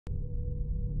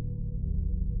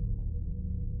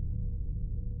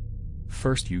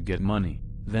First you get money,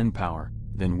 then power,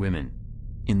 then women.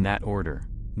 In that order,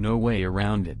 no way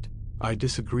around it. I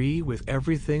disagree with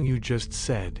everything you just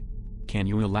said. Can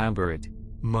you elaborate?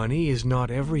 Money is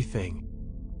not everything.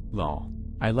 Lol.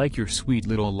 I like your sweet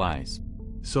little lies.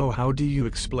 So how do you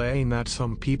explain that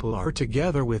some people are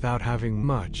together without having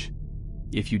much?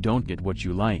 If you don't get what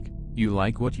you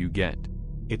like what you get.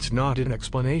 It's not an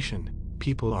explanation.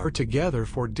 People are together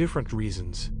for different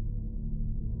reasons.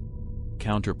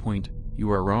 Counterpoint, you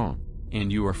are wrong,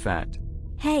 and you are fat.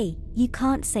 Hey, you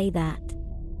can't say that.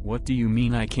 What do you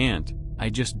mean I can't? I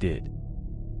just did.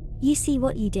 You see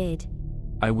what you did.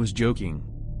 I was joking.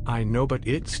 I know, but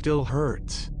it still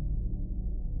hurts.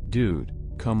 Dude,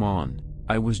 come on.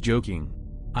 I was joking.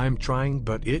 I'm trying,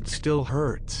 but it still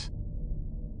hurts.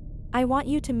 I want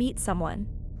you to meet someone.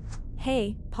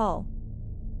 Hey, Paul.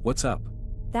 What's up?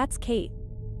 That's Kate.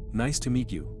 Nice to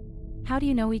meet you. How do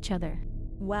you know each other?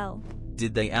 Well.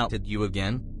 Did they outed you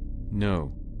again?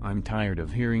 No, I'm tired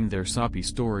of hearing their soppy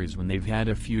stories when they've had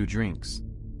a few drinks.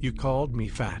 You called me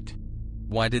fat.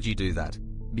 Why did you do that?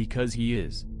 Because he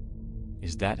is.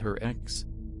 Is that her ex?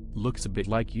 Looks a bit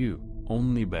like you,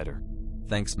 only better.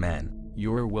 Thanks, man.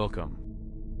 You're welcome.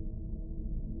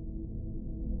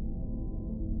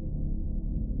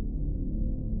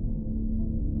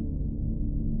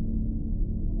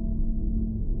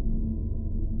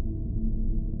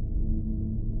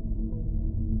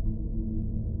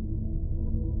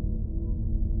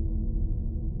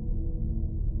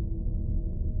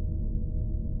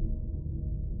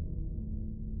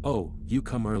 Oh, you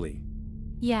come early.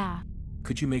 Yeah.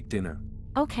 Could you make dinner?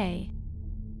 Okay.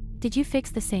 Did you fix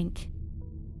the sink?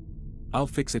 I'll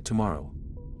fix it tomorrow.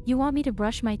 You want me to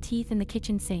brush my teeth in the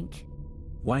kitchen sink?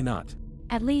 Why not?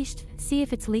 At least, see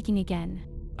if it's leaking again.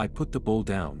 I put the bowl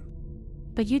down.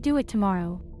 But you do it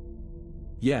tomorrow.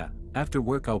 Yeah, after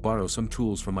work I'll borrow some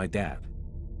tools from my dad.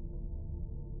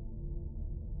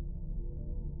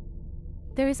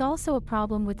 There is also a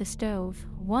problem with the stove.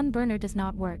 One burner does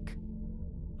not work.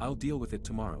 I'll deal with it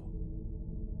tomorrow.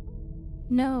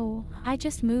 No, I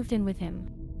just moved in with him.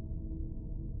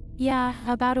 Yeah,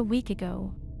 about a week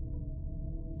ago.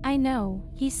 I know,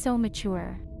 he's so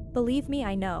mature. Believe me,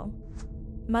 I know.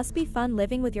 Must be fun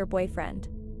living with your boyfriend.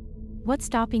 What's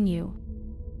stopping you?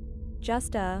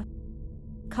 Just a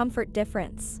comfort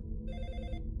difference.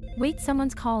 Wait,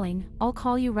 someone's calling. I'll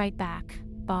call you right back.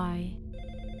 Bye.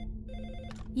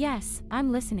 Yes,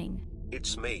 I'm listening.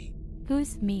 It's me.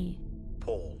 Who's me?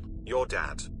 Paul, your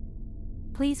dad.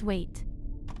 Please wait.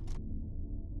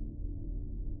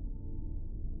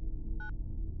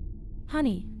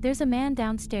 Honey, there's a man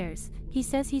downstairs. He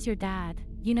says he's your dad.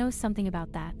 You know something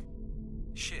about that.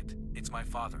 Shit, it's my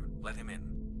father. Let him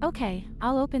in. Okay,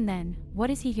 I'll open then.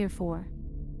 What is he here for?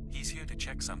 He's here to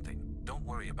check something. Don't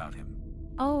worry about him.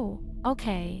 Oh,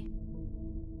 okay.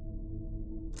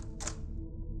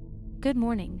 Good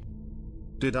morning.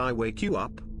 Did I wake you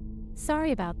up?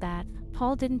 Sorry about that.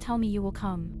 Paul didn't tell me you will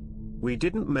come. We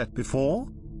didn't met before?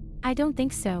 I don't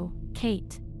think so,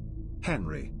 Kate.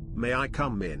 Henry, may I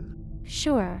come in?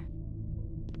 Sure.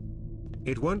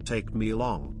 It won't take me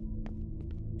long.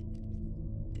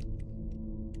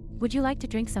 Would you like to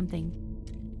drink something?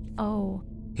 Oh.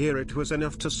 Here it was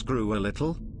enough to screw a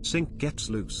little. Sink gets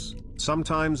loose.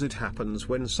 Sometimes it happens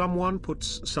when someone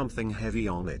puts something heavy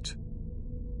on it.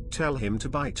 Tell him to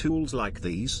buy tools like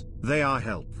these, they are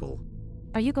helpful.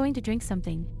 Are you going to drink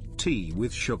something? Tea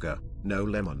with sugar, no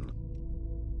lemon.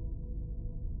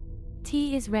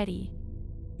 Tea is ready.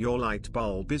 Your light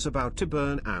bulb is about to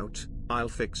burn out, I'll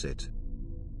fix it.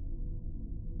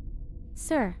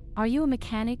 Sir, are you a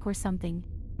mechanic or something?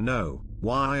 No,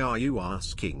 why are you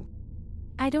asking?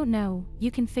 I don't know,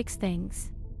 you can fix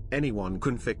things. Anyone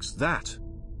can fix that.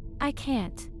 I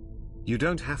can't. You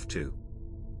don't have to.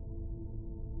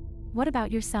 What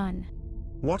about your son?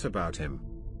 What about him?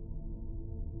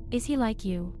 Is he like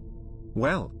you?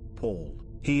 Well, Paul,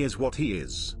 he is what he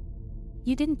is.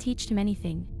 You didn't teach him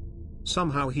anything.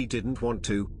 Somehow he didn't want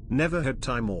to, never had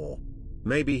time, or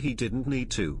maybe he didn't need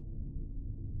to.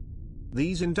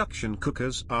 These induction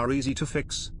cookers are easy to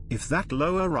fix. If that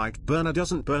lower right burner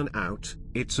doesn't burn out,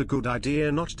 it's a good idea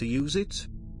not to use it.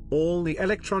 All the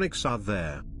electronics are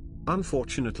there.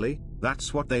 Unfortunately,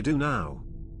 that's what they do now.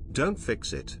 Don't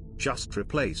fix it, just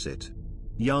replace it.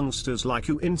 Youngsters like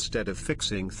you, instead of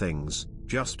fixing things,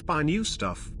 just buy new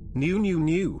stuff,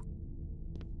 new.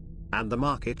 And the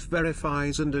market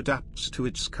verifies and adapts to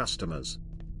its customers.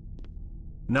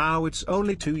 Now it's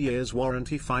only 2 years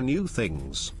warranty for new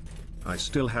things. I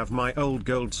still have my old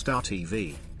Gold Star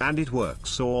TV, and it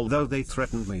works, although they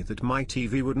threatened me that my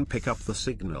TV wouldn't pick up the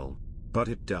signal. But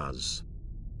it does.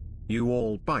 You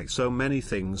all buy so many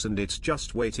things and it's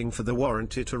just waiting for the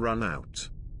warranty to run out.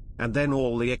 And then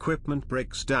all the equipment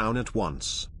breaks down at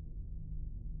once.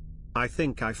 I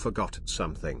think I forgot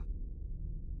something.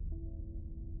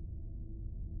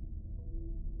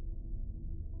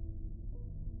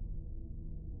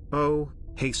 Oh,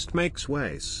 haste makes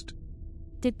waste.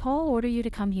 Did Paul order you to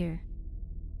come here?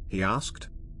 He asked.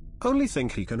 Only thing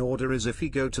he can order is if he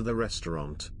go to the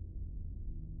restaurant.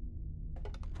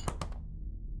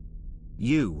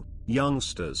 You,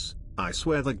 youngsters, I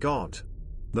swear the God.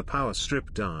 The power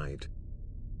strip died.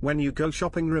 When you go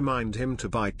shopping, remind him to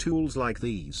buy tools like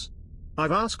these.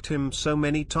 I've asked him so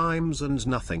many times and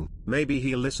nothing. Maybe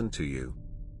he'll listen to you.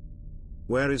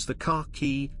 Where is the car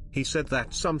key? He said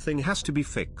that something has to be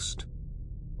fixed.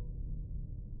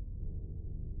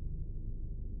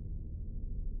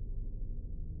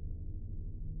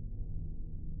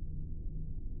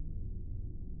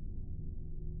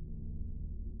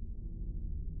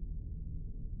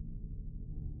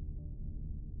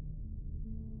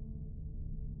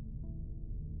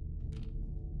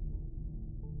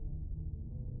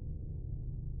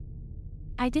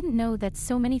 I didn't know that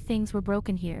so many things were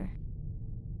broken here.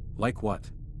 Like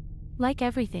what? Like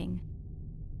everything.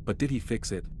 But did he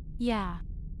fix it? Yeah.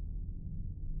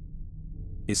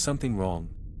 Is something wrong?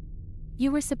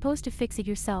 You were supposed to fix it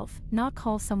yourself, not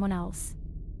call someone else.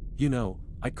 You know,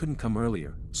 I couldn't come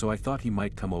earlier, so I thought he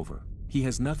might come over. He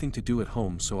has nothing to do at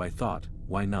home, so I thought,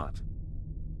 why not?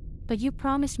 But you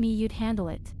promised me you'd handle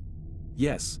it.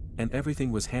 Yes, and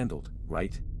everything was handled,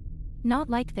 right? Not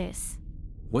like this.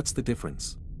 What's the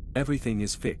difference? Everything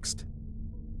is fixed.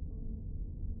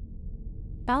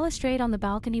 Balustrade on the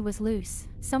balcony was loose,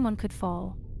 someone could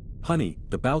fall. Honey,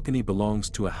 the balcony belongs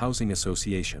to a housing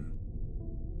association.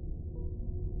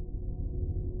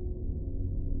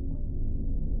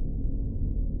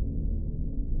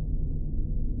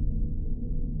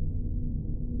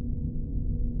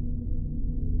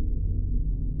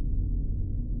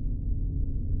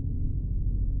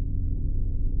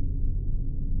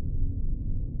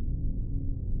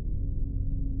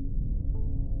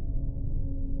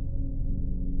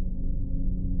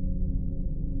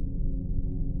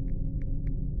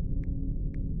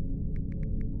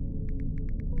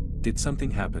 Did something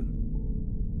happen?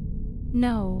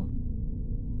 No.